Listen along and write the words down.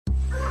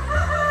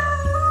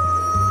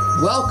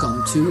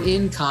Welcome to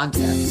In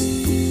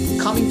Context,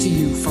 coming to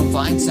you from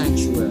Vine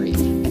Sanctuary,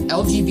 an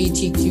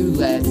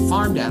LGBTQ-led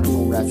farmed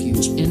animal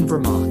refuge in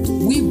Vermont.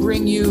 We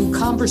bring you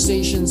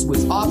conversations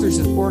with authors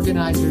and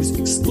organizers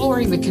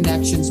exploring the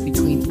connections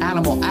between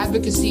animal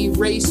advocacy,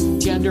 race,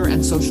 gender,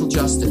 and social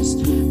justice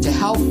to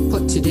help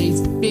put today's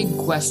big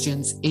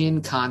questions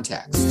in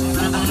context.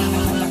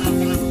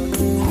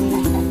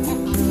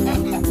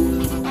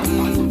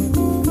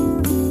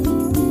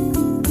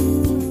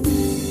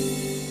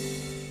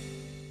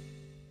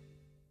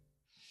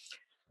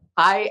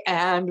 Hi,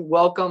 and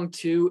welcome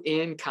to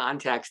In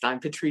Context. I'm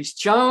Patrice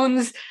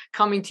Jones,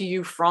 coming to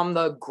you from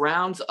the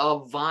grounds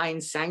of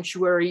Vine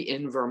Sanctuary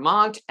in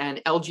Vermont,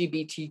 an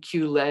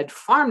LGBTQ-led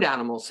farmed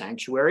animal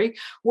sanctuary,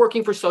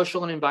 working for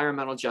social and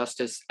environmental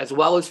justice, as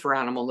well as for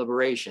animal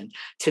liberation.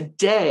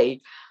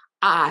 Today,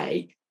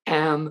 I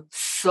am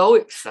so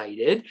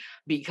excited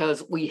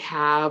because we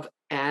have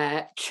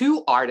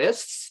two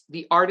artists,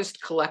 the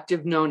artist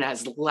collective known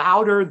as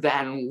Louder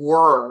Than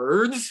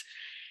Words,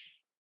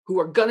 who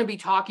are going to be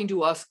talking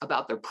to us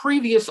about their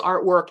previous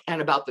artwork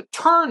and about the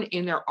turn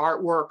in their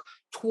artwork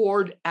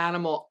toward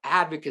animal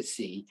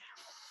advocacy.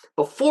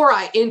 Before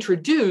I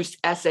introduce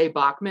S.A.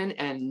 Bachman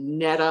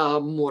and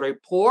Neda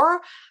Moridpour,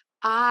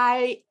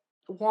 I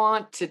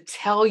want to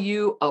tell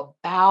you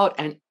about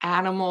an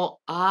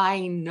animal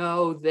I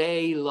know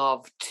they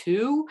love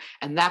too,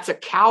 and that's a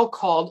cow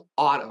called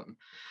Autumn,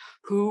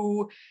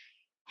 who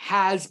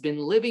has been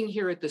living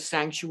here at the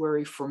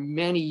sanctuary for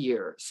many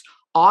years.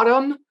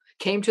 Autumn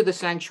came to the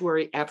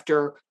sanctuary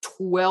after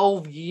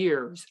 12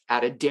 years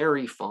at a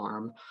dairy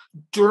farm,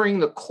 during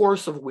the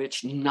course of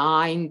which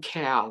 9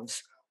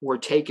 calves were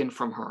taken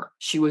from her.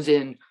 She was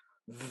in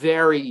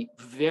very,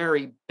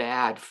 very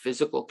bad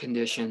physical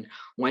condition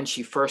when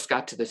she first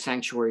got to the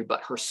sanctuary,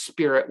 but her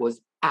spirit was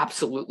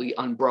absolutely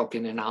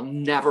unbroken. And I'll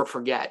never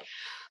forget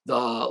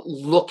the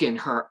look in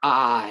her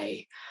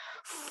eye,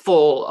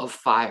 full of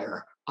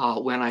fire,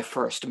 when I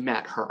first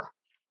met her.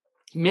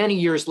 Many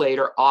years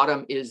later,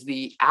 Autumn is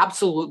the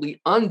absolutely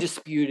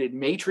undisputed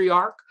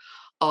matriarch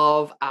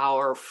of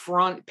our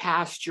front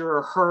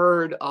pasture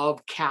herd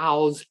of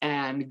cows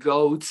and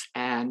goats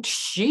and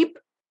sheep.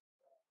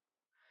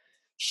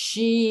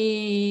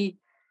 She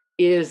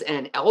is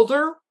an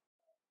elder.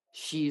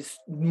 She's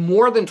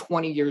more than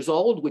 20 years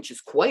old, which is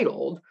quite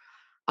old,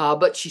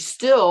 but she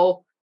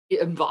still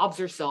involves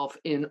herself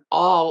in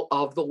all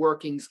of the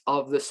workings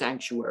of the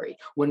sanctuary.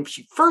 When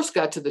she first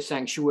got to the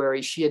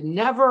sanctuary, she had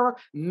never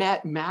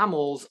met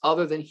mammals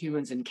other than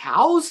humans and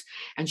cows,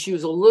 and she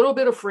was a little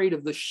bit afraid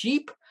of the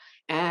sheep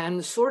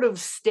and sort of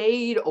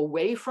stayed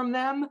away from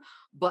them.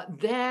 But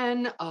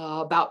then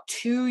about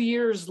 2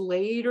 years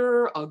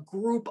later, a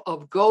group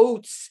of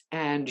goats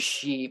and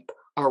sheep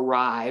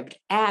arrived,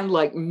 and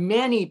like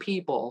many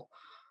people,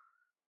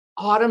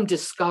 Autumn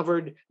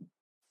discovered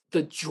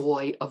the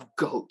joy of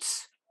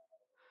goats.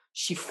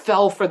 She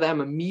fell for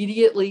them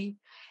immediately,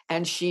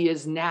 and she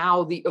is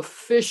now the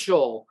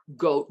official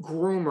goat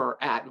groomer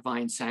at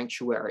Vine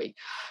Sanctuary.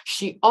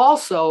 She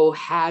also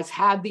has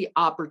had the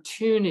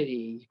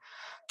opportunity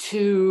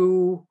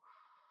to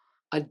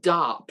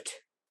adopt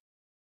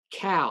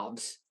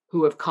calves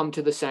who have come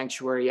to the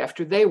sanctuary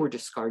after they were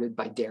discarded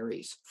by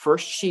dairies.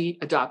 First, she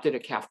adopted a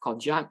calf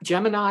called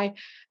Gemini,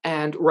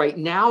 and right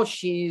now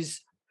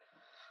she's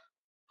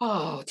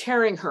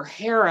tearing her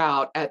hair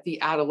out at the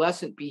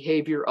adolescent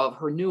behavior of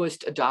her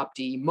newest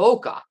adoptee,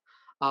 Mocha,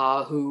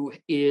 who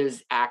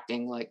is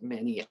acting like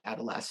many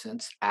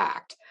adolescents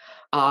act.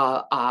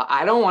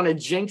 I don't want to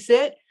jinx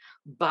it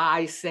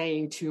by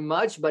saying too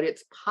much, but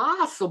it's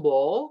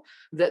possible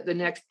that the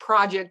next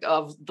project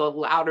of the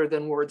Louder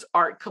Than Words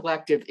art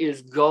collective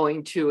is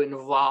going to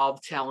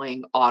involve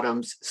telling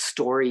Autumn's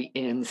story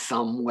in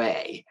some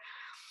way.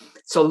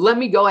 So let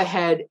me go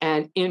ahead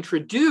and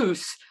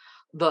introduce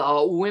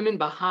the women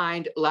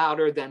behind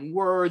Louder Than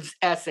Words,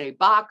 S.A.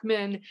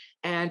 Bachman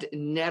and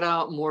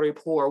Neda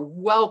Moridpour.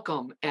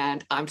 Welcome,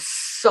 and I'm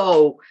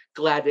so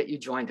glad that you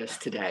joined us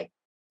today.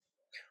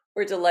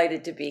 We're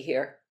delighted to be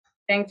here.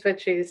 Thanks,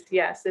 Patrice.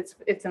 Yes,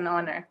 it's an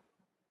honor.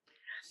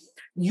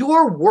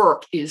 Your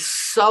work is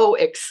so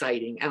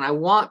exciting, and I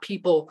want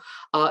people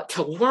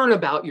to learn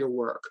about your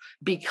work,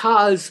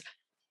 because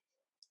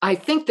I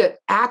think that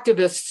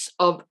activists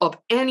of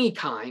any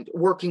kind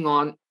working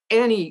on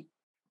any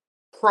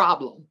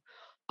problem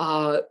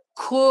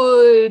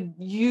could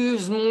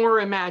use more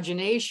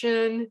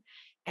imagination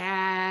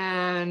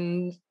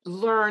and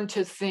learn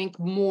to think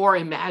more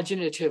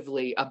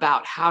imaginatively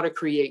about how to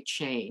create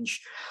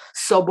change.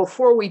 So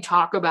before we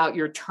talk about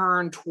your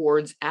turn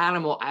towards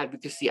animal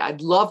advocacy,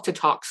 I'd love to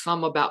talk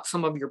about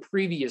some of your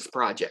previous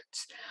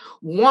projects,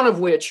 one of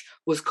which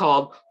was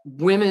called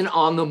Women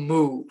on the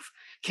Move.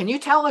 Can you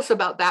tell us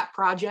about that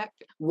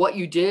project, what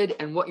you did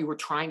and what you were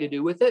trying to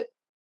do with it?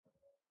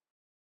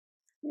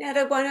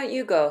 Neda, why don't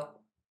you go?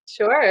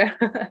 Sure.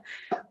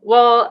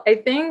 Well, I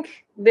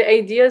think the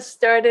idea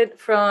started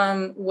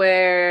from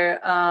where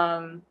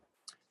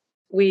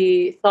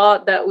we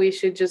thought that we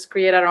should just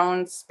create our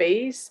own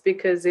space,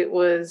 because it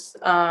was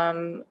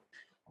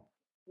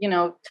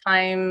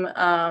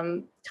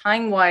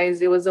time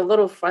wise, it was a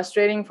little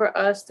frustrating for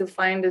us to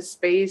find a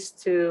space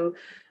to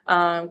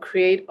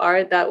create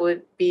art that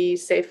would be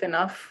safe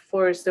enough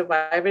for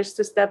survivors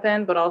to step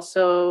in, but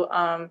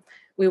also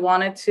we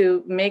wanted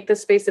to make the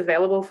space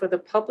available for the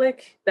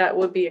public that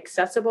would be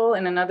accessible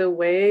in another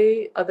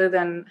way other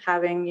than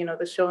having,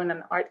 the show in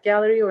an art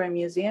gallery or a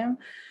museum.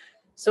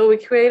 So we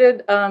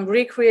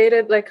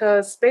recreated like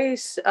a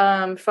space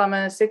from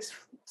a 6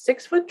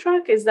 foot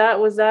truck.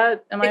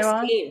 Am I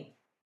wrong?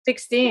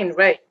 16,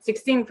 right.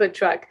 16-foot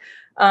truck.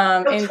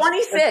 So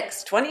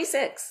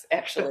 26,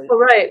 actually. Oh,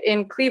 right.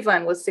 In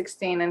Cleveland was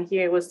 16 and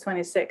here was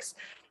 26.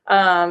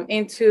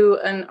 Into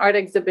an art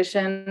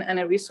exhibition and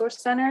a resource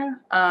center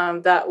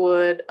that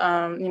would,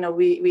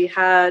 we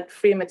had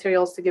free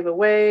materials to give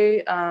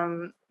away,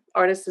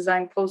 artist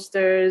designed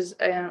posters.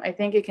 And I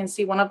think you can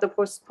see one of the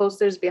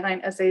posters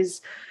behind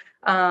S.A.'s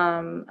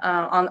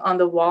on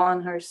the wall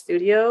in her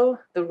studio,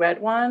 the red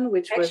one,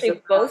 which actually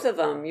was both of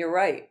them. You're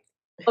right.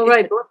 Oh,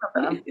 right, both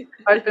of them.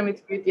 Hard for me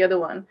to read the other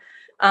one.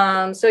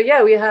 So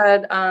yeah, we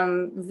had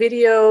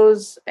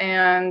videos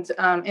and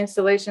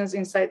installations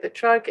inside the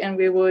truck, and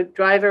we would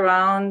drive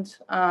around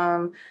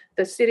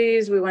the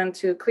cities. We went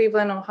to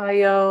Cleveland,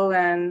 Ohio,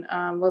 and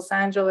Los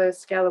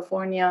Angeles,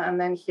 California, and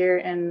then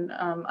here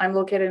I'm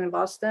located in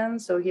Boston,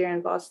 so here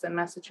in Boston,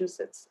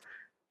 Massachusetts.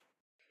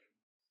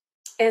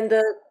 And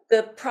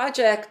the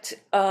project,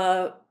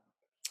 the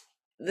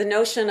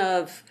notion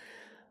of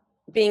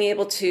being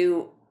able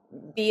to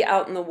be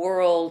out in the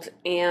world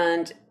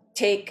and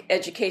take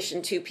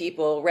education to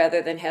people rather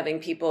than having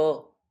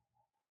people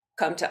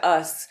come to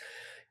us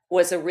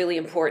was a really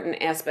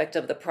important aspect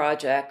of the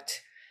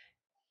project.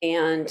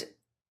 And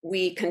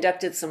we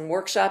conducted some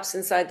workshops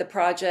inside the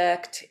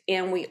project.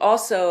 And we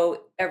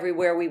also,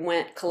 everywhere we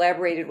went,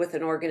 collaborated with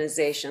an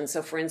organization.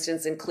 So for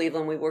instance, in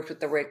Cleveland, we worked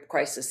with the Rape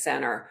Crisis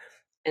Center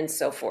and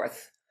so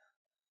forth.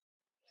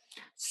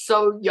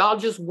 So y'all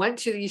just went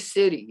to these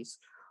cities,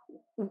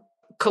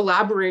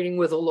 collaborating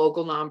with a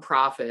local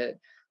nonprofit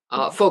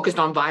focused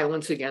on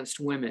violence against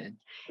women.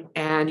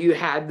 And you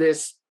had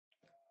this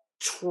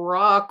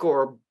truck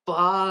or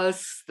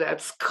bus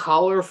that's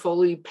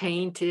colorfully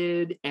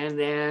painted, and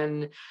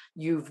then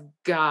you've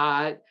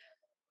got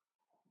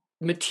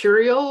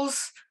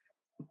materials,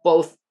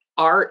 both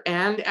art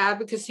and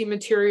advocacy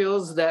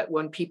materials, that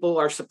when people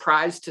are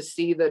surprised to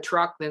see the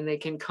truck, then they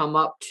can come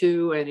up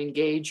to and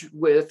engage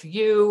with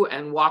you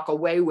and walk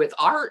away with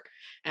art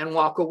and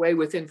walk away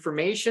with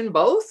information,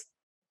 both?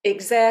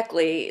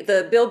 Exactly.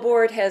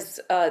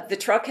 The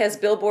truck has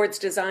billboards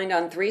designed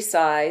on 3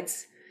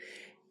 sides,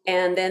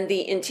 and then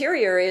the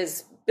interior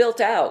is built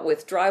out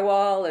with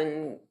drywall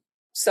and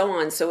so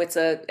on. So it's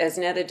as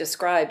Neda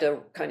described,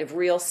 a kind of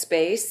real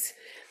space.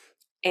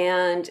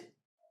 And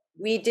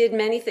we did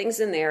many things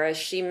in there. As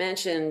she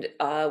mentioned,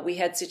 we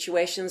had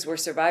situations where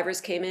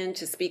survivors came in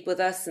to speak with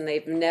us and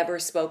they've never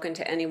spoken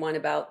to anyone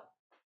about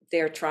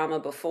their trauma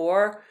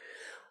before.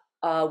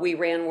 We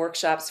ran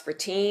workshops for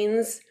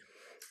teens.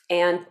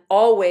 And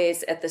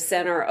always at the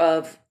center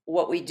of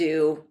what we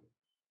do,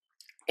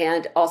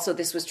 and also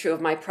this was true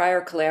of my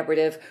prior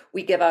collaborative,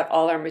 we give out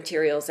all our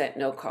materials at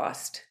no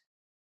cost.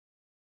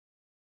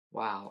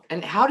 Wow.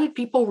 And how did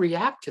people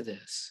react to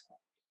this?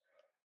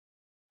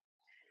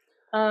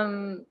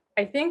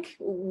 I think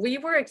we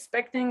were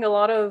expecting a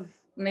lot of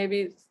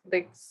maybe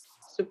like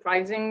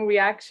surprising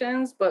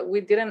reactions, but we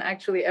didn't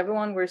actually.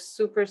 Everyone were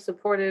super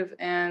supportive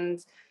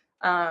and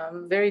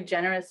very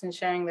generous in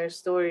sharing their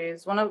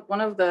stories. One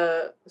of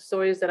the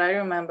stories that I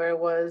remember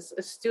was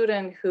a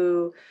student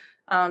who,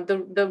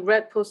 the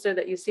red poster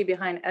that you see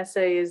behind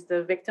S.A. is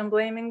the victim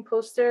blaming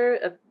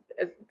poster.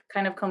 It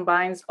kind of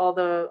combines all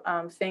the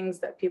things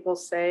that people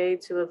might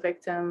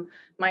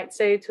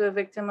say to a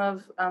victim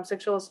of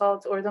sexual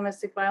assault or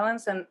domestic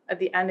violence. And at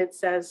the end, it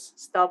says,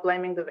 "Stop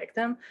blaming the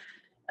victim."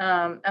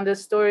 And the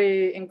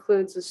story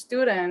includes a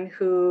student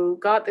who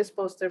got this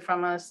poster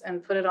from us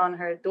and put it on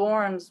her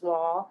dorm's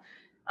wall.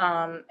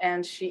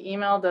 And she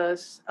emailed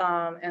us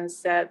and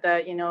said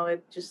that,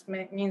 it just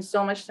means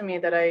so much to me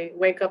that I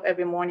wake up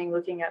every morning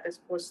looking at this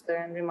poster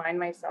and remind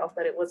myself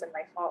that it wasn't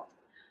my fault.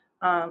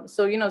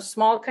 So,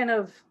 small kind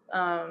of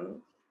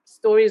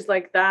stories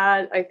like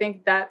that, I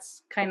think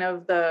that's kind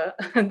of the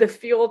the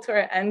fuel to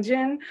our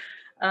engine.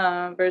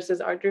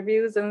 Versus art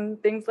reviews and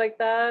things like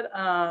that.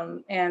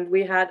 And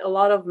we had a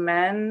lot of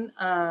men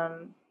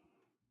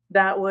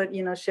that would,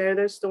 share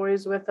their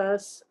stories with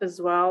us, as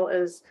well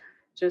as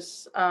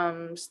just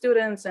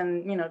students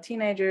and,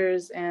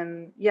 teenagers.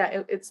 And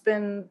yeah, it's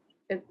been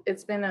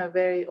a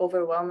very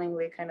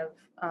overwhelmingly kind of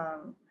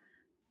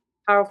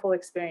powerful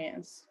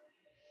experience.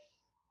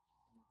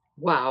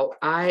 Wow,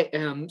 I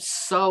am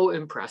so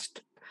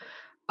impressed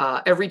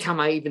every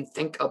time I even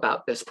think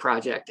about this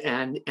project.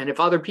 And if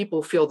other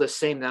people feel the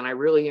same, then I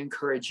really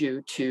encourage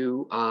you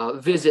to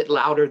visit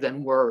Louder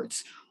Than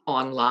Words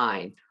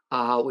online,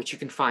 which you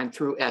can find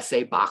through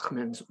S.A.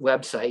 Bachman's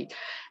website,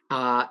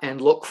 and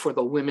look for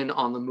the Women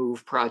on the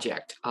Move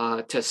project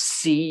to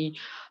see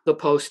the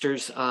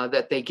posters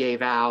that they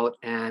gave out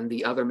and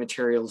the other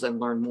materials and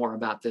learn more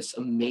about this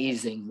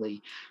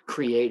amazingly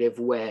creative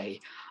way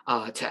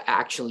to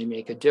actually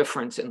make a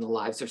difference in the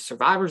lives of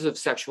survivors of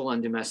sexual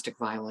and domestic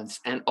violence,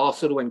 and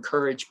also to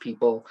encourage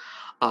people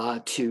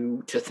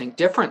to think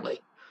differently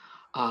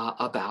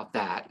about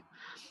that.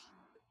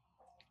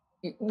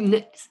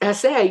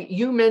 S.A.,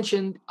 you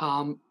mentioned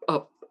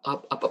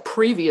a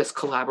previous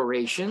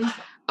collaboration,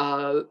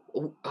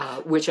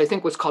 which I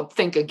think was called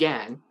Think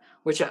Again,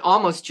 which I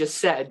almost just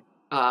said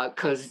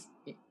because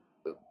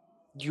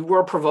you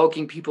were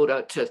provoking people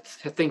to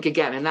think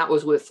again, and that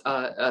was with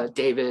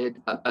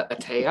David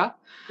Atea.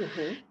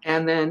 Mm-hmm.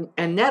 And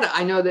Neda,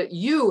 I know that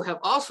you have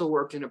also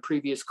worked in a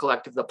previous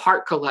collective, the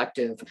Part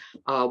Collective,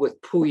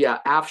 with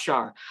Pooya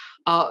Afshar.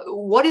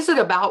 What is it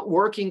about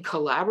working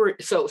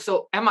collaboratively?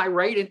 So am I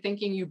right in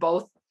thinking you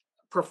both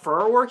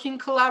prefer working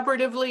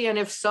collaboratively? And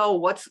if so,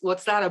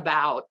 what's that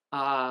about?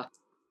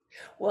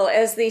 Well,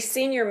 as the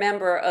senior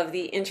member of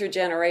the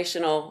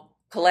intergenerational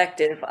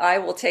collective, I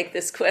will take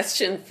this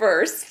question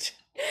first.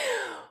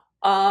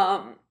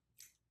 I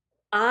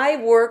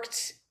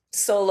worked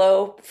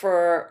solo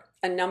for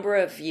a number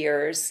of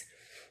years,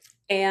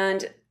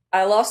 and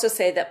I'll also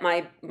say that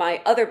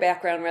my other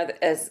background rather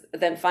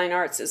than fine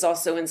arts is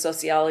also in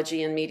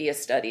sociology and media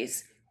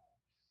studies.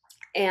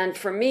 And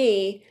for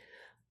me,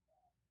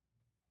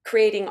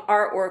 creating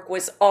artwork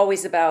was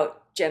always about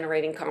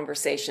generating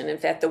conversation. In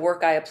fact, the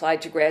work I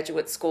applied to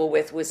graduate school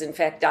with was in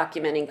fact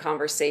documenting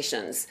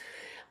conversations.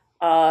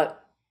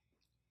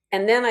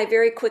 And then I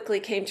very quickly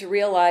came to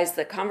realize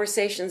that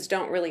conversations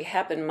don't really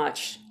happen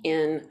much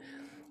in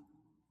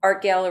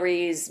art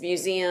galleries,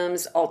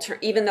 museums,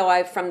 even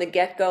though from the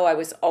get-go, I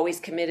was always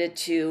committed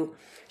to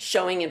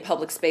showing in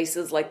public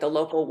spaces like the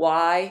local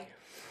Y.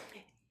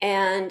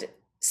 And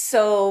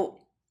so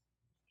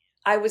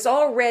I was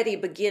already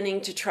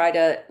beginning to try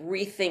to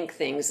rethink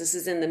things. This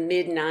is in the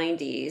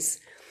mid-90s.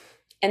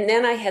 And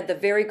then I had the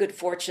very good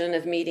fortune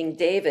of meeting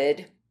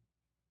David.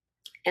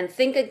 And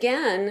Think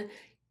Again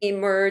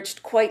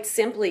emerged quite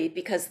simply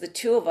because the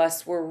two of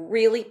us were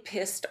really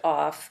pissed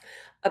off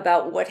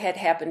about what had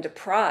happened to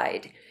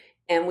Pride.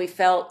 And we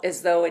felt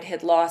as though it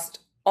had lost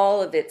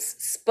all of its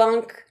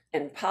spunk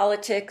and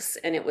politics,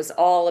 and it was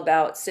all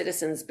about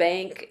Citizens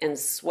Bank and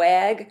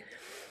swag.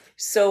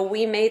 So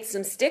we made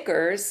some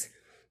stickers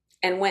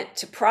and went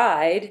to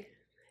Pride,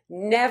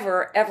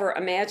 never ever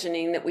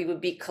imagining that we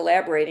would be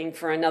collaborating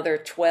for another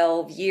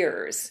 12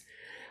 years.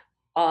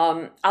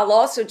 I'll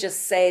also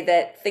just say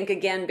that Think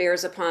Again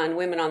bears upon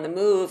Women on the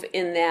Move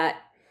in that,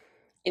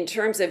 in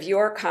terms of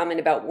your comment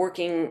about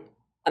working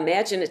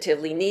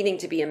imaginatively, needing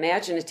to be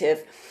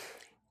imaginative,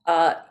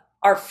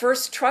 our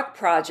first truck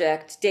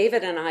project,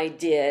 David and I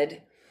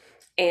did,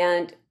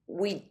 and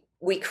we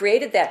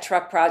created that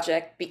truck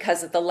project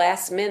because at the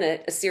last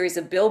minute, a series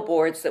of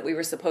billboards that we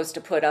were supposed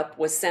to put up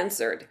was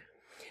censored.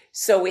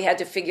 So we had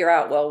to figure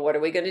out, well, what are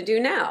we going to do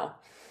now?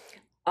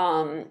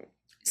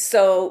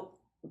 So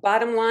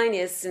bottom line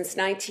is, since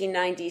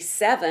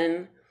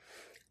 1997,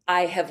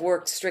 I have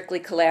worked strictly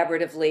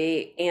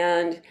collaboratively.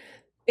 And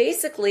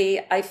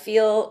basically, I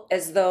feel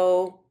as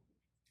though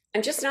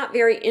I'm just not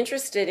very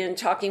interested in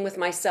talking with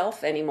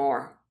myself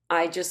anymore.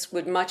 I just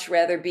would much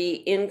rather be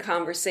in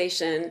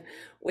conversation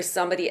with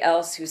somebody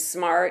else who's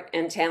smart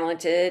and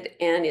talented.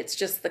 And it's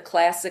just the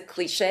classic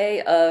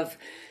cliche of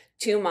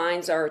two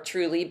minds are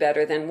truly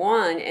better than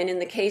one. And in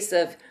the case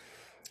of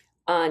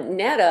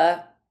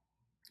Neda,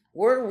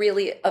 we're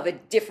really of a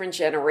different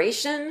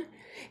generation.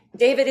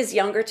 David is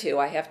younger too.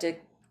 I have to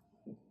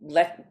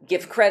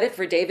give credit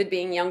for David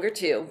being younger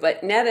too.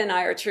 But Neda and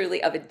I are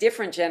truly of a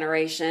different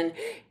generation,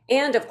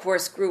 and of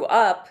course grew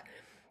up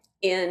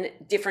in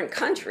different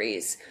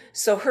countries.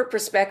 So her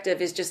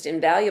perspective is just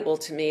invaluable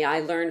to me. I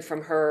learn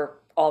from her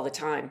all the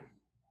time.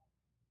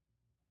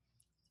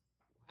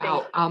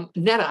 Wow.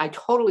 Neda, I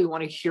totally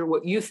want to hear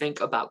what you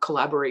think about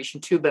collaboration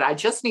too, but I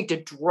just need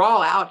to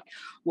draw out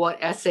what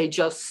S.A.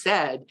 just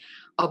said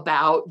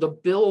about the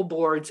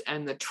billboards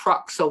and the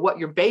trucks. So what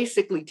you're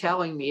basically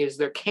telling me is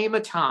there came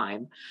a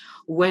time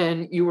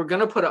when you were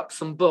going to put up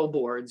some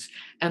billboards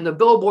and the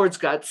billboards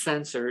got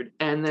censored.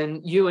 And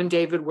then you and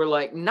David were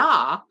like,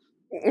 nah,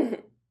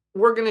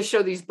 we're going to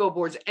show these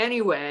billboards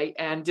anyway,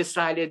 and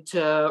decided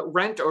to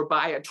rent or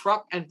buy a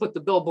truck and put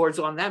the billboards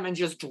on them and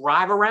just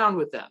drive around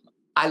with them.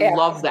 I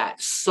love that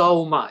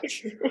so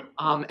much,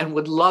 and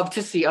would love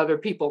to see other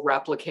people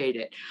replicate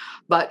it.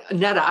 But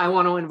Neda, I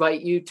want to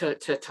invite you to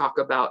talk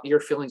about your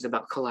feelings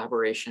about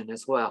collaboration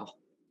as well.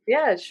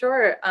 Yeah,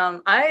 sure.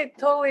 I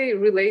totally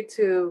relate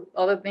to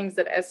all the things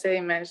that S.A.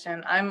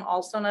 mentioned. I'm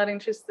also not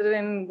interested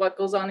in what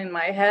goes on in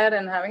my head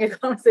and having a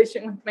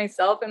conversation with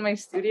myself in my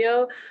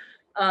studio.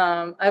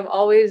 I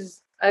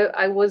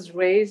was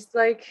raised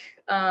like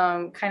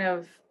kind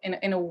of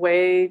in a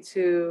way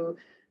to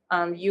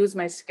use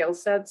my skill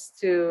sets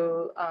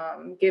to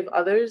give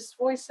others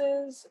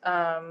voices.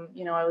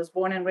 I was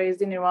born and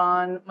raised in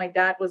Iran. My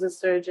dad was a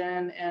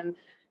surgeon, and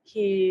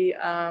he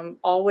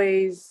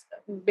always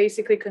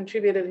basically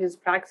contributed his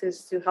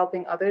practice to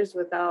helping others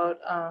without,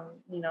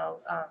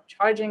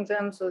 charging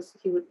them. So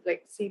he would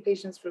like see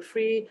patients for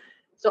free.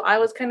 So I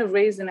was kind of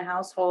raised in a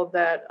household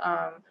that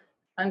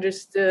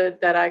understood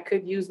that I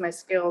could use my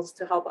skills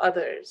to help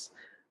others.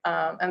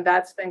 And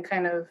that's been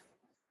kind of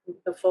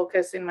the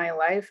focus in my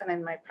life and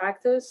in my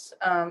practice.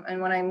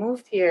 And when I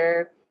moved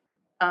here,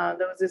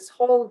 there was this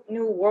whole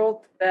new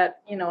world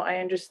that, I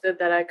understood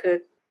that I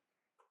could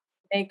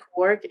make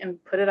work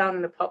and put it out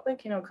in the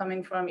public,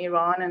 coming from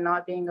Iran and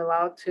not being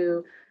allowed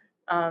to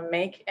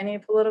make any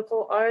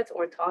political art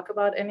or talk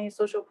about any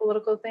social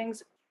political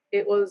things.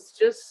 It was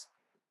just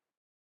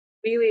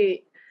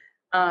really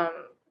um,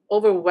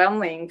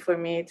 overwhelming for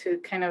me to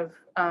kind of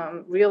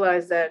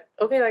realize that,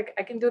 okay, like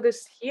I can do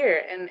this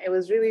here. And it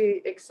was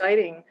really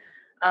exciting.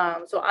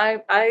 So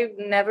I've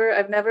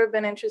never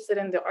been interested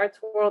in the art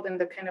world, in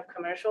the kind of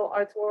commercial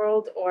art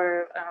world,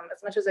 or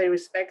as much as I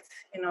respect,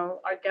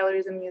 art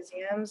galleries and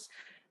museums,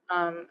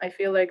 I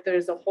feel like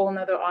there's a whole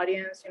nother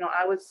audience.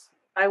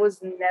 I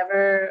was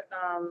never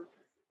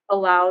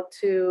allowed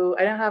to.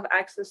 I didn't have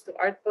access to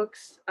art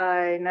books.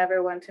 I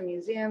never went to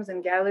museums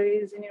and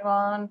galleries in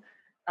Iran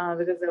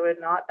because there were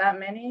not that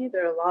many.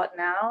 There are a lot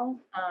now.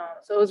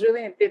 So it was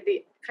really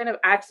the kind of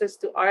access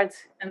to art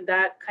and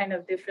that kind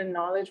of different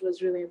knowledge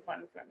was really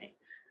important for me.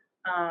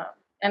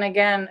 And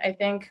again, I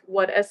think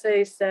what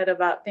S.A said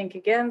about Think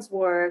Again's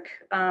work,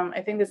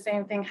 I think the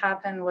same thing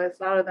happened with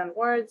Louder Than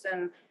Words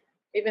and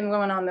even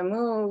Women on the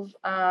Move.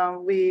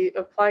 We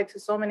applied to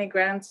so many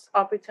grants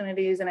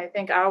opportunities, and I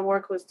think our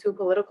work was too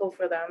political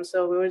for them.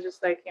 So we were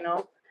just like,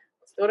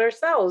 let's do it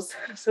ourselves.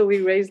 So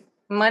we raised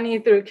money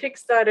through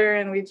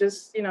Kickstarter, and we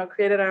just,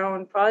 created our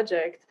own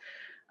project.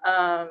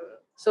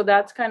 So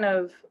that's kind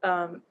of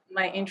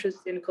my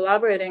interest in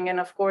collaborating. And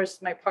of course,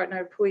 my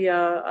partner,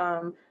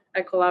 Puya,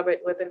 I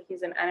collaborate with, and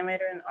he's an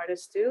animator and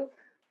artist too.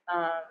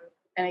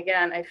 And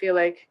again, I feel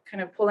like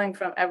kind of pulling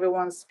from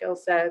everyone's skill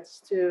sets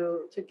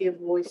to give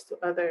voice to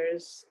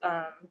others.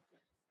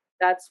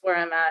 That's where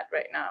I'm at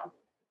right now.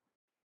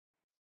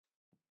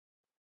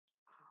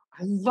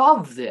 I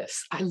love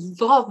this. I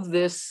love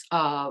this.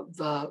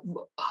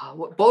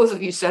 What both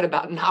of you said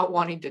about not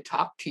wanting to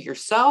talk to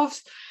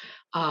yourselves,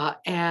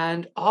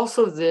 and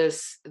also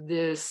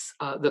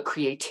the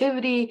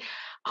creativity,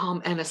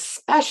 and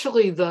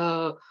especially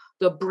the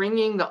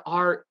bringing the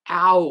art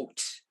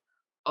out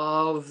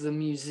of the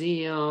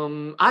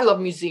museum. I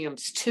love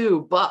museums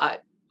too,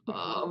 but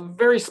a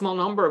very small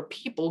number of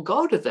people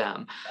go to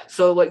them.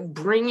 So like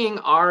bringing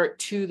art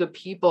to the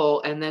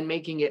people and then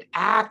making it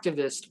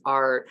activist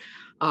art,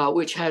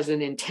 which has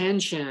an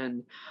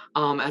intention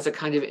as a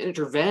kind of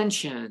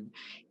intervention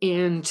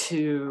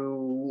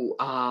into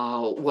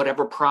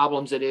whatever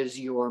problems it is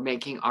you're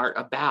making art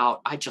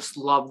about. I just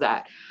love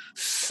that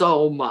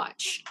so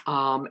much.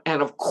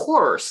 And of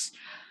course,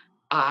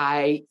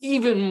 I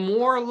even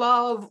more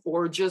love,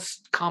 or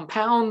just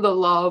compound the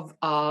love,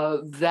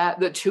 that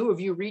the two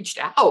of you reached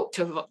out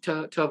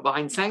to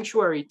Vine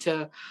Sanctuary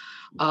to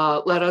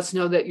let us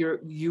know that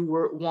you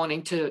were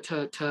wanting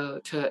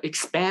to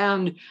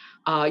expand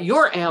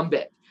your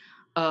ambit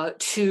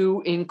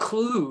to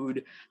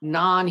include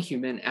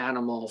non-human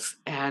animals.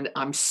 And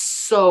I'm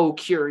so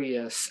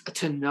curious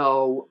to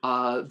know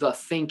the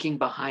thinking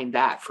behind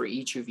that for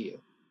each of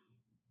you.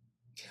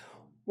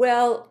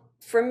 Well,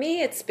 for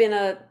me, it's been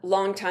a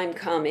long time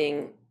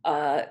coming.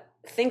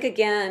 Think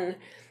Again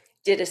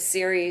did a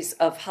series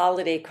of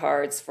holiday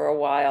cards for a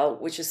while,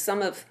 which is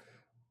some of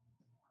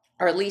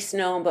our least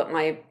known but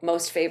my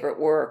most favorite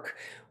work.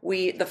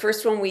 The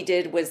first one we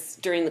did was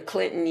during the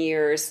Clinton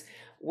years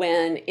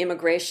when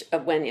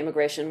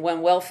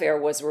welfare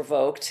was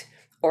revoked,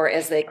 or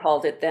as they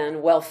called it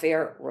then,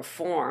 welfare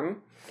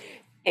reform.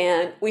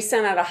 And we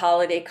sent out a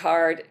holiday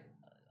card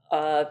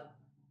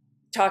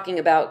talking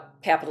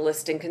about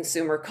capitalist and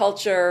consumer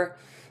culture.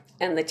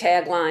 And the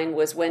tagline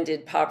was, "When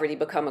did poverty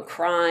become a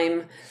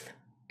crime?"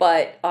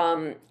 But,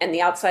 and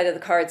the outside of the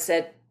card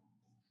said,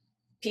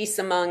 "Peace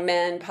among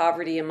men,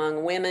 poverty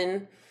among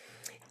women."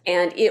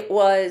 And it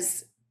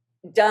was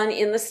done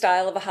in the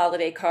style of a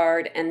holiday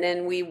card. And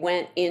then we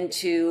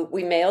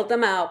mailed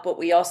them out, but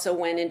we also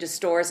went into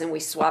stores and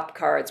we swapped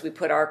cards. We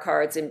put our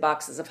cards in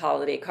boxes of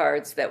holiday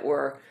cards that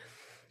were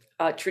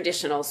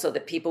traditional so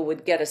that people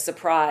would get a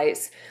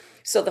surprise.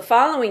 So the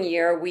following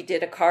year, we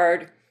did a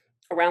card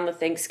around the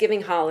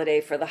Thanksgiving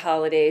holiday for the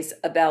holidays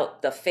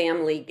about the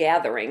family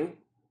gathering,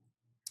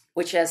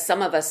 which, as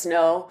some of us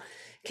know,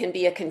 can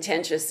be a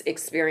contentious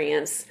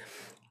experience.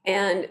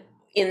 And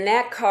in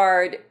that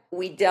card,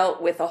 we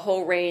dealt with a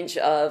whole range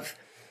of,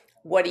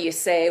 what do you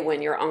say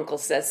when your uncle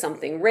says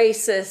something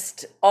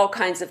racist, all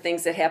kinds of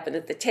things that happen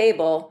at the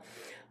table.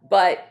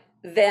 But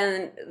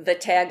then the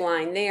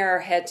tagline there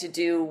had to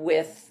do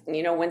with,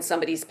 when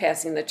somebody's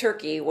passing the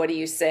turkey, what do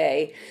you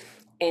say?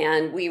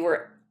 And we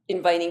were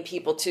inviting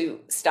people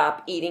to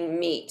stop eating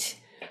meat.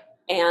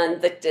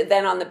 And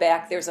then on the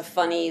back, there's a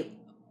funny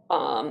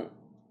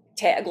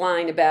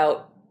tagline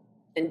about,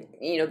 and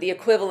the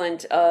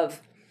equivalent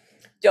of,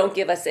 don't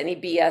give us any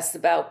BS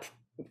about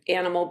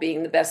animal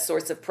being the best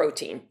source of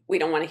protein. We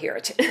don't want to hear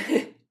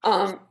it.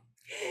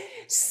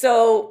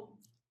 So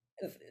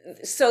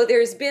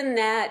there's been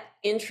that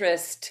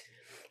interest.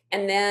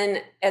 And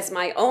then as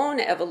my own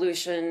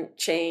evolution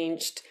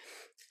changed,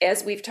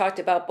 as we've talked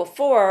about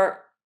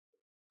before,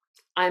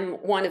 I'm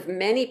one of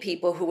many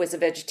people who was a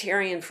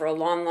vegetarian for a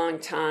long, long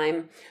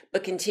time,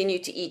 but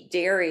continued to eat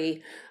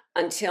dairy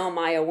until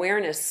my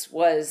awareness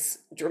was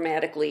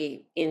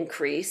dramatically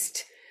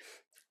increased.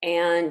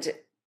 And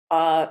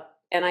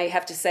I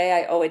have to say,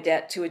 I owe a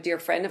debt to a dear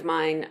friend of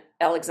mine,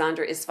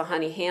 Alexandra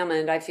Isfahani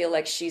Hammond. I feel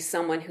like she's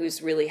someone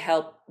who's really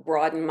helped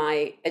broaden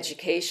my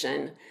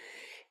education.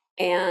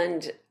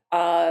 And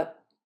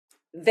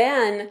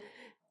then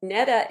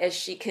Neda, as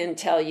she can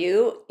tell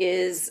you,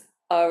 is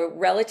a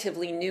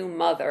relatively new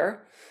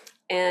mother.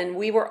 And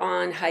we were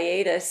on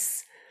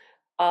hiatus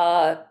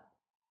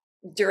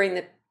during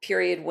the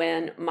period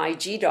when my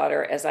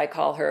G-daughter, as I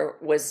call her,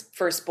 was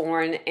first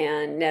born,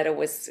 and Neda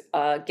was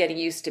getting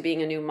used to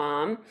being a new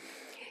mom.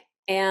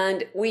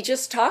 And we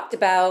just talked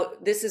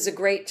about this is a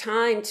great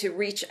time to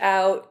reach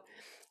out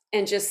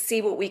and just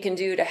see what we can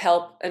do to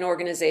help an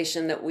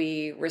organization that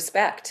we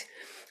respect.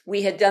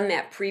 We had done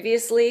that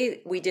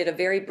previously. We did a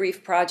very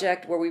brief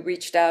project where we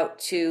reached out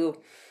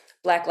to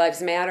Black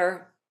Lives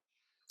Matter,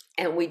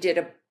 and we did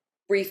a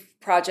brief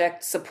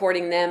project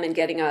supporting them and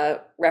getting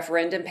a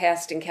referendum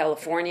passed in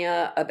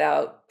California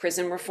about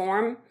prison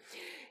reform.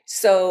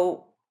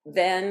 So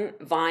then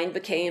Vine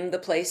became the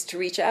place to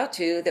reach out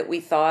to that we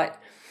thought.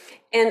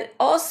 And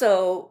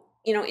also,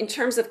 in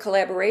terms of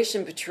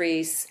collaboration,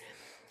 Patrice,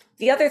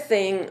 the other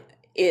thing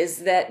is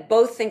that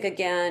both Think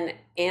Again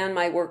and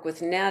my work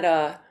with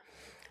Neda,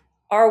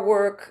 our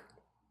work,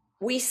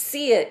 we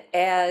see it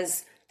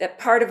as that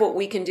part of what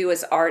we can do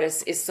as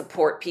artists is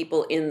support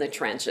people in the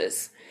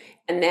trenches.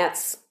 And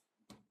that's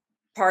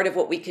part of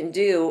what we can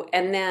do.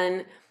 And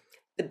then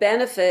the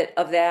benefit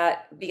of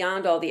that,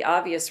 beyond all the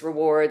obvious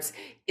rewards,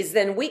 is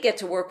then we get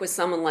to work with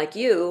someone like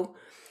you,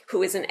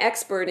 who is an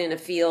expert in a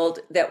field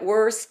that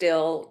we're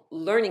still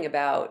learning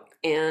about.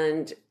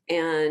 And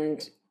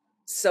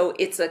so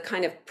it's a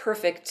kind of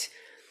perfect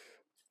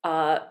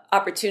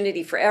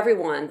opportunity for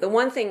everyone. The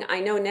one thing,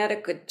 I know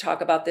Neda could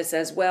talk about this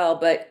as well,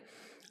 but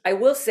I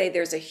will say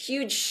there's a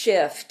huge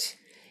shift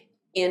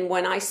in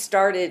when I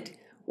started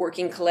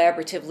working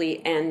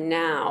collaboratively and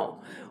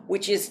now,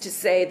 which is to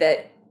say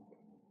that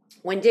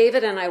when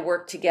David and I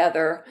worked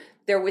together,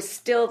 there was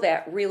still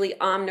that really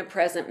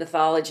omnipresent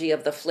mythology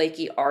of the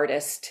flaky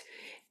artist.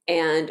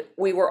 And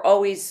we were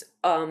always,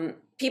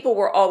 people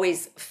were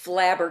always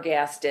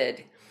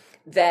flabbergasted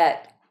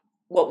that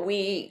what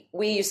we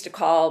used to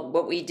call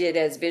what we did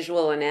as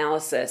visual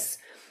analysis,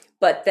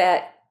 but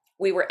that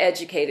we were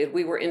educated,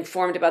 we were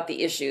informed about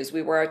the issues,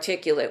 we were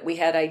articulate, we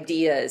had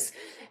ideas.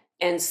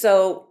 And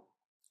so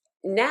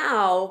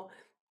now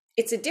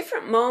it's a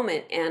different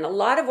moment, and a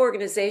lot of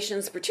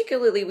organizations,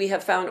 particularly we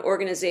have found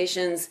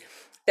organizations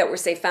that were,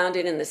 say,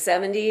 founded in the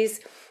 70s,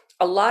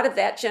 a lot of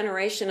that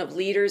generation of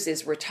leaders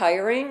is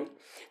retiring.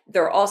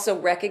 They're also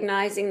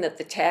recognizing that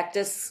the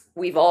tactics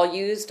we've all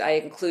used, I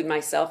include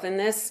myself in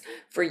this,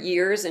 for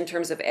years in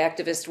terms of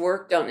activist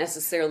work don't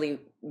necessarily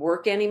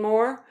work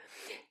anymore.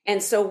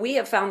 And so we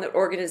have found that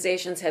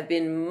organizations have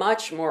been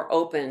much more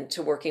open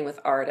to working with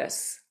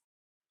artists.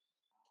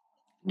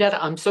 Neda,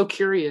 I'm so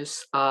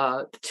curious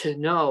to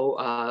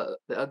know,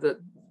 the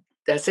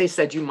S.A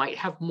said you might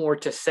have more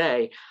to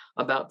say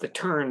about the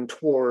turn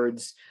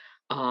towards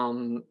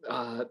talking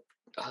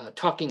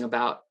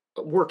about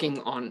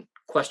working on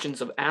questions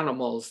of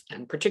animals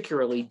and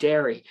particularly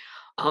dairy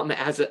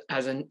as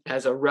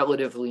a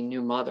relatively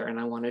new mother. And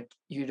I wanted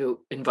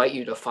invite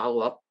you to follow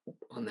up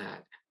on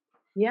that.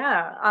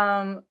 Yeah,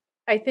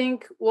 I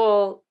think,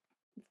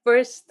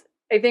 first,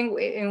 I think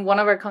in one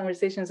of our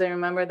conversations, I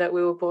remember that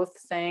we were both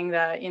saying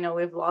that,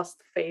 we've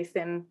lost faith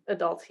in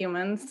adult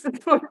humans.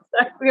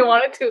 We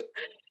wanted to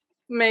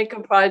make a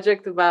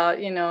project about,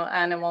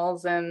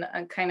 animals and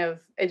kind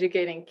of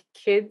educating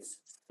kids,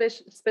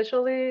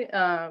 especially,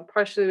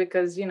 partially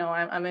because,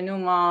 I'm a new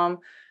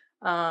mom,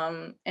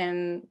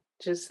 and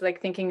just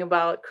like thinking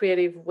about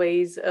creative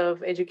ways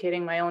of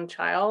educating my own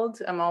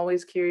child. I'm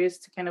always curious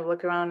to kind of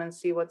look around and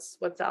see what's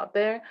out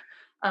there.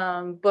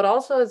 But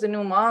also as a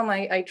new mom,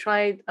 I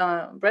tried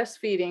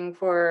breastfeeding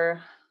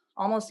for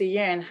almost a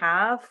year and a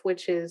half,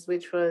 which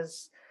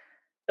was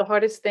the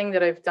hardest thing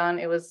that I've done.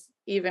 It was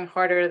even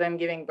harder than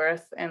giving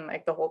birth and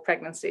like the whole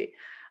pregnancy.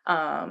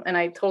 And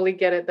I totally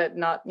get it that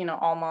not,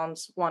 all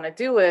moms want to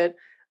do it.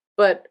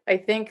 But I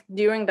think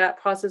during that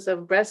process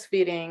of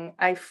breastfeeding,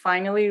 I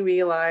finally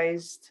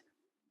realized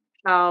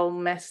how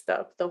messed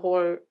up the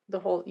whole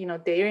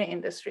dairy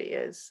industry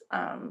is,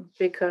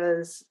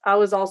 because I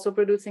was also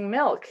producing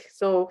milk.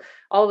 So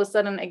all of a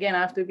sudden, again,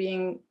 after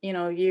being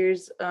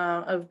years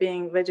of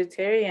being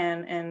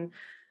vegetarian and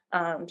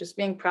just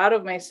being proud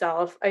of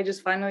myself, I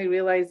just finally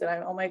realized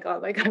that oh my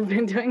God, like I've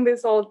been doing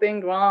this whole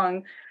thing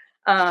wrong,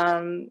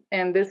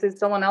 and this is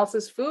someone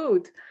else's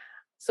food.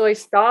 So I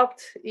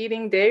stopped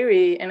eating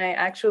dairy, and I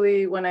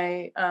actually, when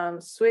I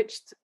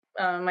switched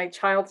my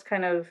child's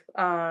kind of,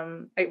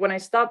 when I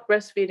stopped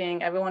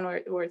breastfeeding,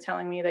 everyone were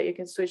telling me that you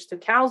can switch to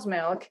cow's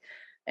milk.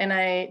 And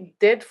I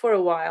did for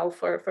a while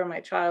for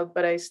my child,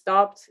 but I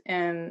stopped,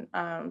 and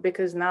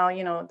because now,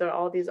 there are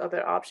all these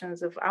other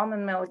options of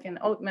almond milk and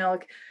oat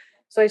milk.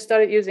 So I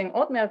started using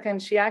oat milk, and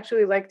she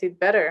actually liked it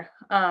better.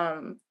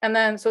 And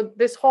then, so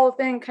this whole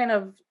thing kind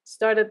of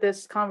started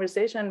this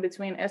conversation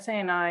between S.A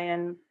and I,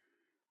 and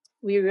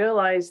we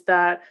realized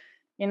that,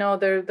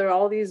 there are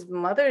all these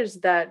mothers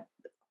that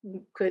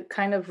could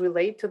kind of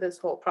relate to this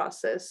whole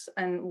process,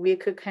 and we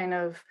could kind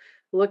of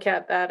look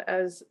at that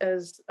as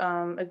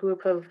a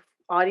group of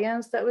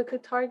audience that we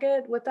could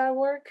target with our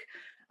work.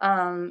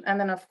 And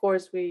then, of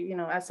course, we,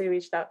 SA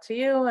reached out to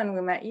you, and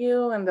we met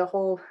you, and the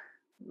whole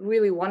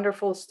really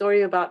wonderful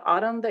story about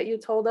Autumn that you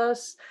told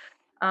us.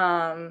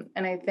 And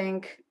I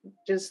think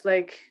just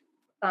like,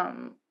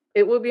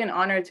 it would be an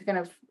honor to kind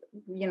of,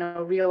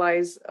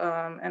 realize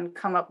and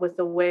come up with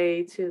a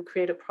way to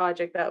create a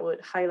project that would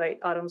highlight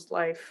Autumn's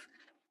life,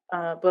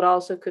 but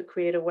also could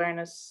create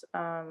awareness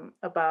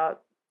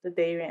about the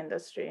dairy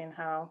industry, and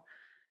how,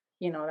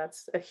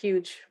 that's a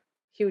huge,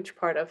 huge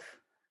part of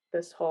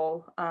this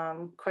whole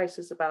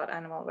crisis about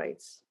animal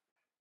rights.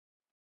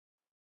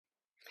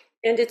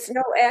 And it's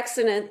no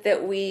accident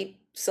that we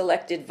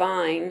selected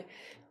Vine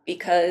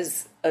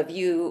because of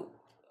you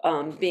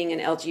being an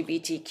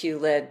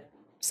LGBTQ-led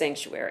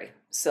sanctuary.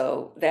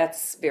 So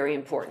that's very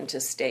important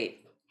to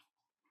state.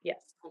 Yes.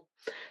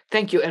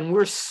 Thank you. And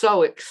we're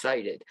so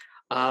excited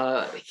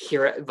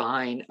here at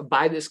Vine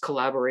by this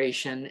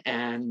collaboration,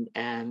 and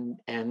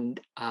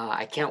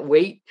I can't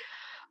wait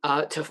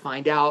to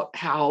find out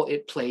how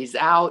it plays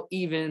out,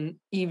 even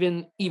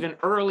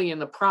early in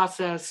the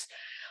process.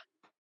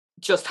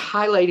 Just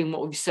highlighting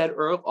what we've said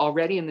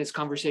already in this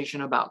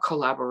conversation about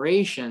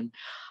collaboration,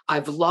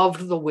 I've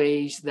loved the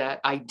ways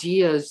that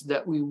ideas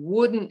that we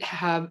wouldn't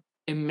have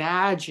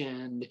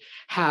imagined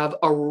have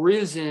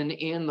arisen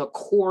in the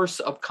course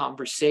of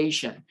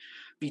conversation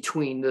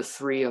between the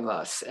three of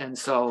us. And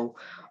so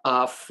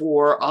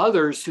for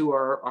others who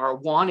are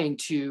wanting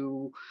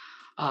to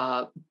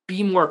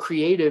be more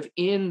creative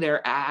in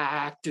their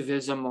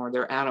activism or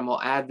their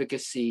animal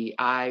advocacy,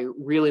 I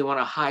really want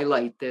to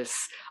highlight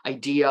this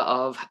idea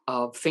of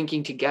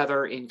thinking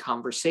together in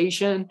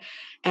conversation.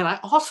 And I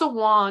also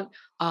want,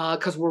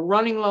 because we're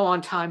running low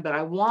on time, but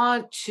I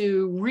want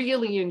to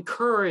really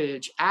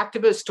encourage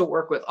activists to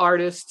work with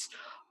artists,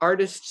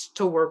 artists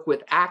to work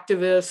with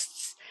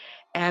activists.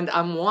 And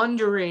I'm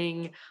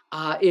wondering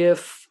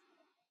if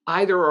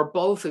either or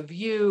both of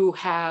you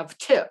have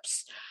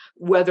tips,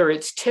 whether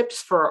it's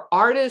tips for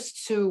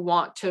artists who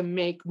want to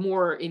make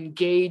more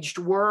engaged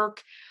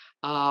work.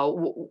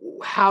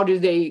 How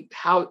should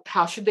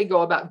they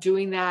go about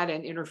doing that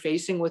and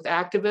interfacing with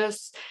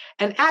activists,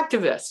 and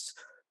activists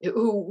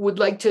who would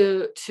like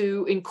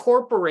to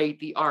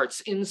incorporate the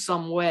arts in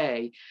some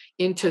way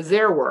into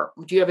their work?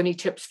 Do you have any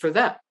tips for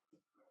them?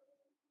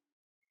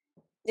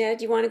 Yeah,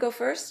 do you want to go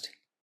first?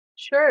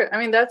 Sure. I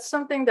mean, that's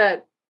something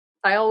that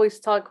I always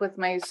talk with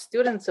my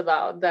students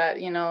about, that,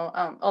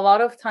 a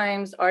lot of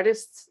times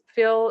artists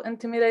feel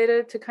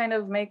intimidated to kind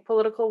of make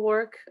political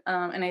work.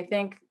 And I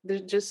think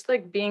there's just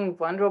like being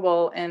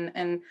vulnerable.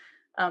 And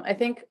I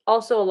think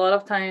also a lot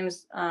of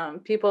times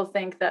people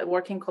think that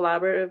working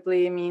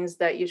collaboratively means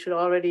that you should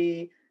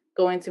already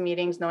go into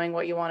meetings knowing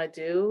what you want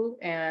to do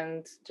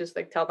and just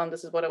like tell them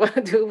this is what I want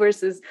to do,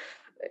 versus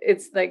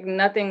it's like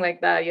nothing like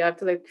that. You have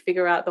to like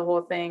figure out the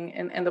whole thing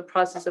in the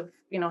process of,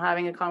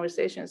 having a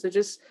conversation. So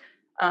just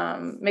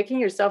making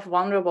yourself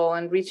vulnerable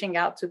and reaching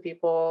out to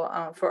people,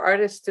 for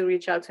artists to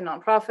reach out to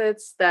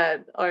nonprofits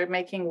that are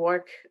making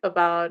work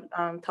about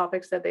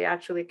topics that they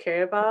actually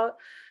care about.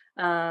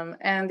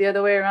 And the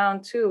other way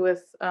around too,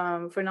 with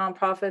for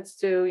nonprofits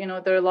to,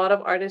 there are a lot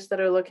of artists that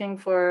are looking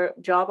for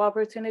job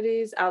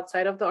opportunities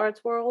outside of the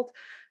arts world.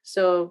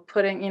 So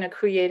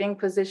creating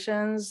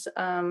positions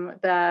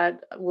that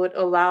would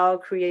allow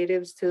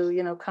creatives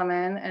to, come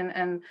in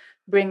and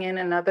bring in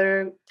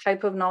another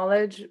type of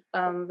knowledge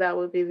that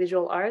would be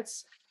visual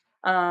arts.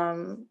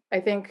 I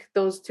think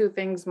those two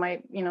things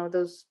might,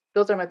 those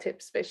are my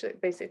tips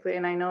basically.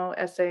 And I know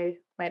S.A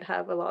might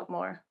have a lot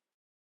more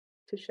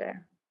to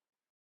share.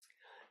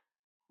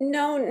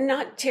 No,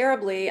 not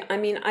terribly. I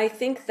mean, I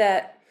think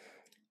that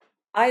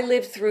I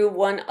lived through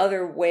one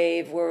other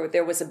wave where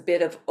there was a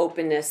bit of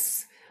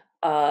openness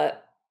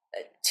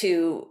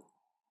to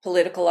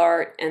political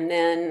art. And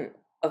then,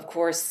 of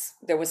course,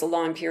 there was a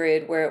long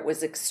period where it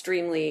was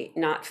extremely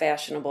not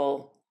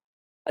fashionable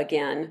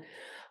again.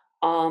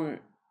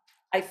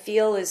 I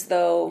feel as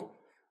though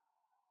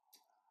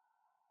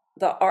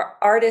the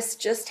artists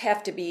just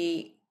have to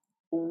be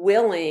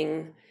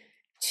willing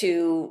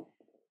to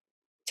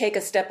take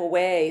a step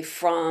away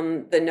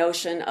from the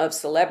notion of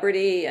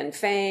celebrity and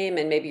fame,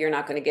 and maybe you're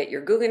not going to get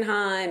your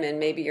Guggenheim, and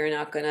maybe you're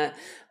not going to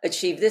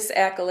achieve this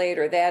accolade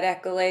or that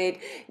accolade.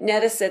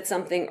 Neda said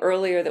something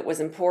earlier that was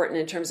important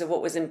in terms of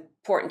what was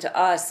important to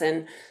us,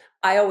 and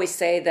I always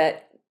say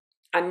that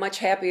I'm much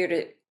happier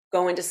to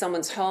go into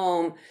someone's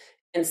home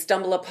and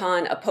stumble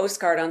upon a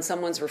postcard on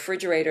someone's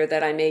refrigerator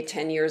that I made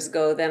 10 years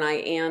ago than I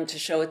am to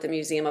show at the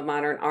Museum of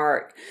Modern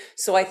Art.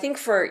 So I think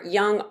for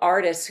young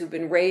artists who've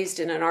been raised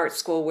in an art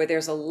school where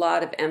there's a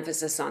lot of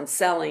emphasis on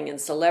selling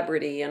and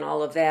celebrity and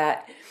all of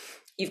that,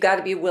 you've got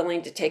to be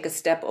willing to take a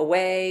step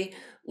away,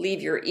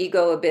 leave your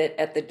ego a bit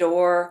at the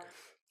door,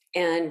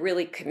 and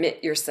really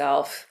commit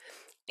yourself.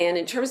 And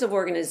in terms of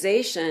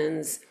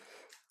organizations,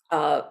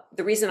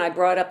 the reason I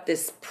brought up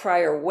this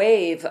prior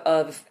wave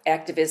of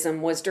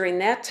activism was during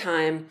that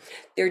time,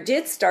 there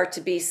did start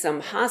to be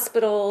some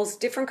hospitals,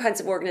 different kinds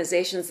of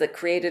organizations that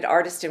created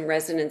artist in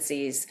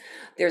residencies.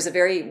 There's a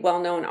very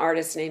well-known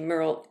artist named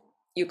Muriel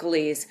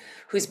Euclides,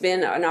 who's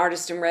been an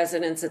artist in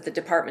residence at the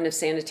Department of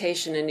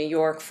Sanitation in New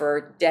York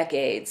for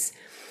decades.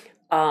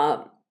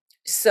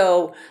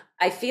 So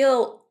I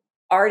feel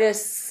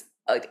artists,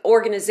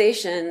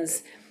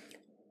 organizations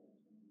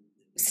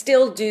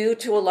still do,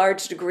 to a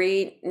large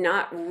degree,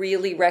 not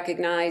really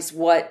recognize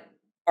what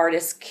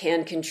artists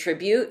can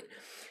contribute.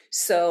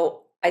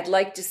 So I'd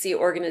like to see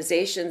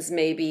organizations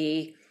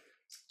maybe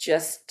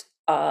just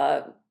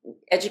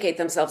educate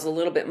themselves a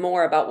little bit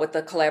more about what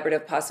the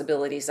collaborative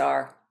possibilities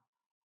are.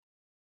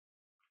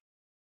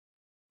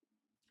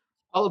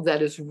 All of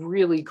that is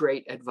really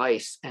great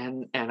advice,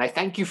 and I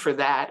thank you for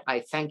that.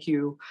 I thank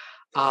you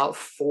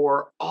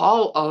for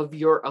all of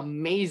your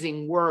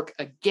amazing work.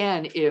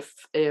 Again, if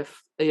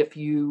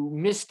you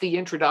missed the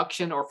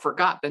introduction or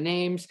forgot the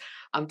names,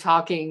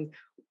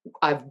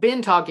 I've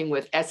been talking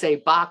with S.A.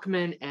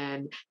 Bachman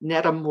and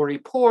Neda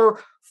Moridpour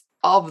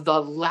of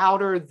the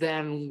Louder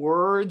Than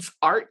Words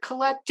Art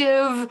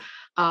Collective,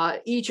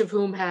 each of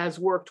whom has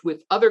worked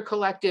with other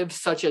collectives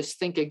such as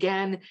Think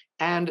Again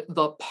and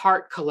the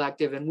Part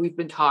Collective. And we've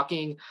been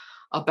talking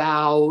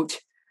about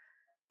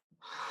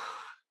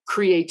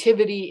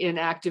creativity in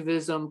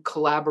activism,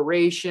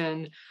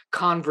 collaboration,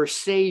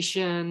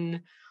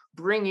 conversation,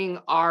 bringing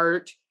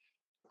art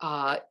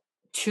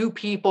to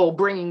people,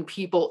 bringing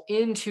people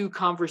into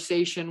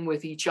conversation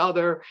with each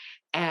other.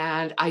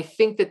 And I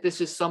think that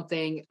this is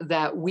something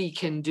that we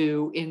can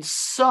do in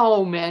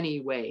so many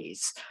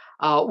ways,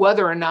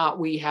 whether or not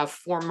we have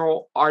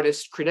formal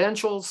artist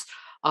credentials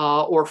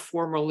or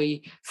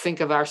formally think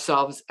of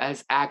ourselves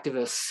as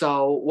activists.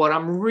 So what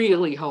I'm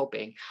really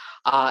hoping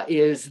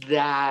is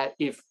that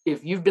if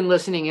you've been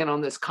listening in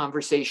on this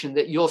conversation,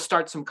 that you'll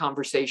start some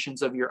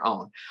conversations of your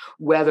own,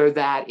 whether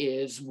that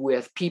is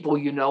with people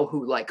you know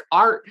who like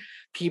art,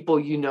 people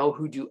you know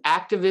who do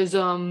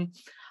activism,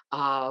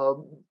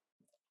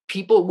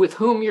 people with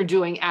whom you're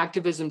doing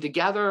activism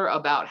together,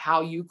 about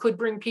how you could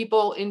bring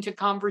people into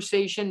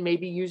conversation,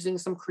 maybe using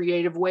some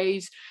creative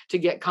ways to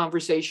get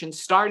conversations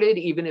started,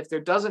 even if there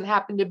doesn't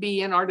happen to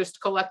be an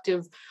artist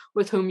collective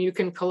with whom you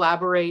can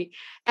collaborate,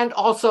 and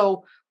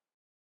also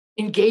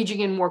engaging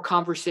in more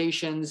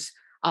conversations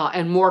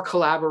and more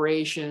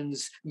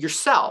collaborations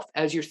yourself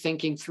as you're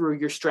thinking through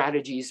your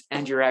strategies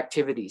and your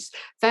activities.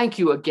 Thank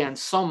you again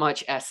so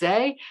much,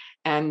 S.A.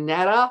 and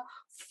Neda,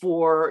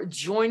 for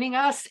joining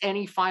us.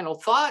 Any final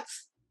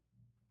thoughts?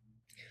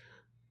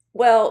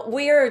 Well,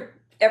 we are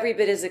every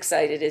bit as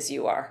excited as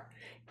you are.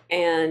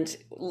 And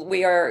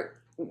we are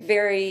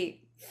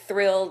very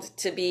thrilled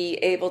to be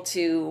able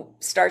to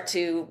start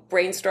to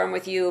brainstorm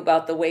with you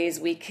about the ways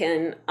we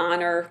can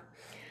honor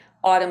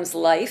Autumn's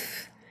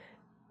life.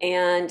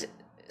 And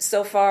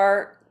so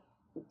far,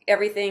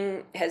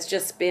 everything has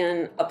just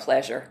been a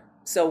pleasure.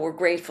 So we're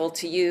grateful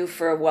to you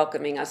for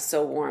welcoming us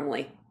so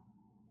warmly.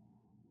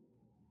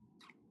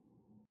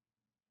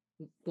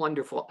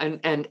 Wonderful.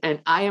 And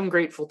I am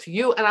grateful to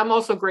you. And I'm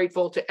also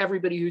grateful to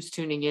everybody who's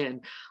tuning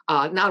in,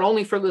 not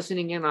only for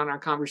listening in on our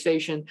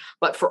conversation,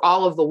 but for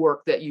all of the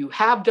work that you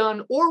have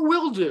done or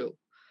will do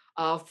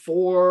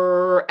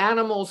for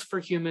animals, for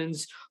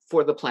humans,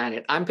 for the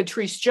planet. I'm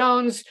Patrice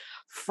Jones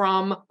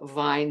from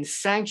Vine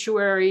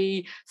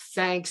Sanctuary.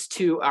 Thanks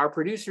to our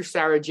producer,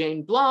 Sarah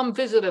Jane Blum.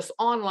 Visit us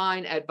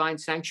online at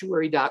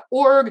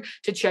vinesanctuary.org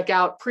to check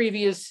out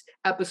previous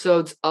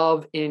episodes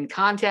of In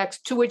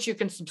Context, to which you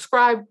can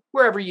subscribe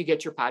wherever you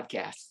get your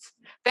podcasts.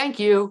 Thank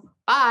you.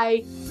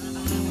 Bye.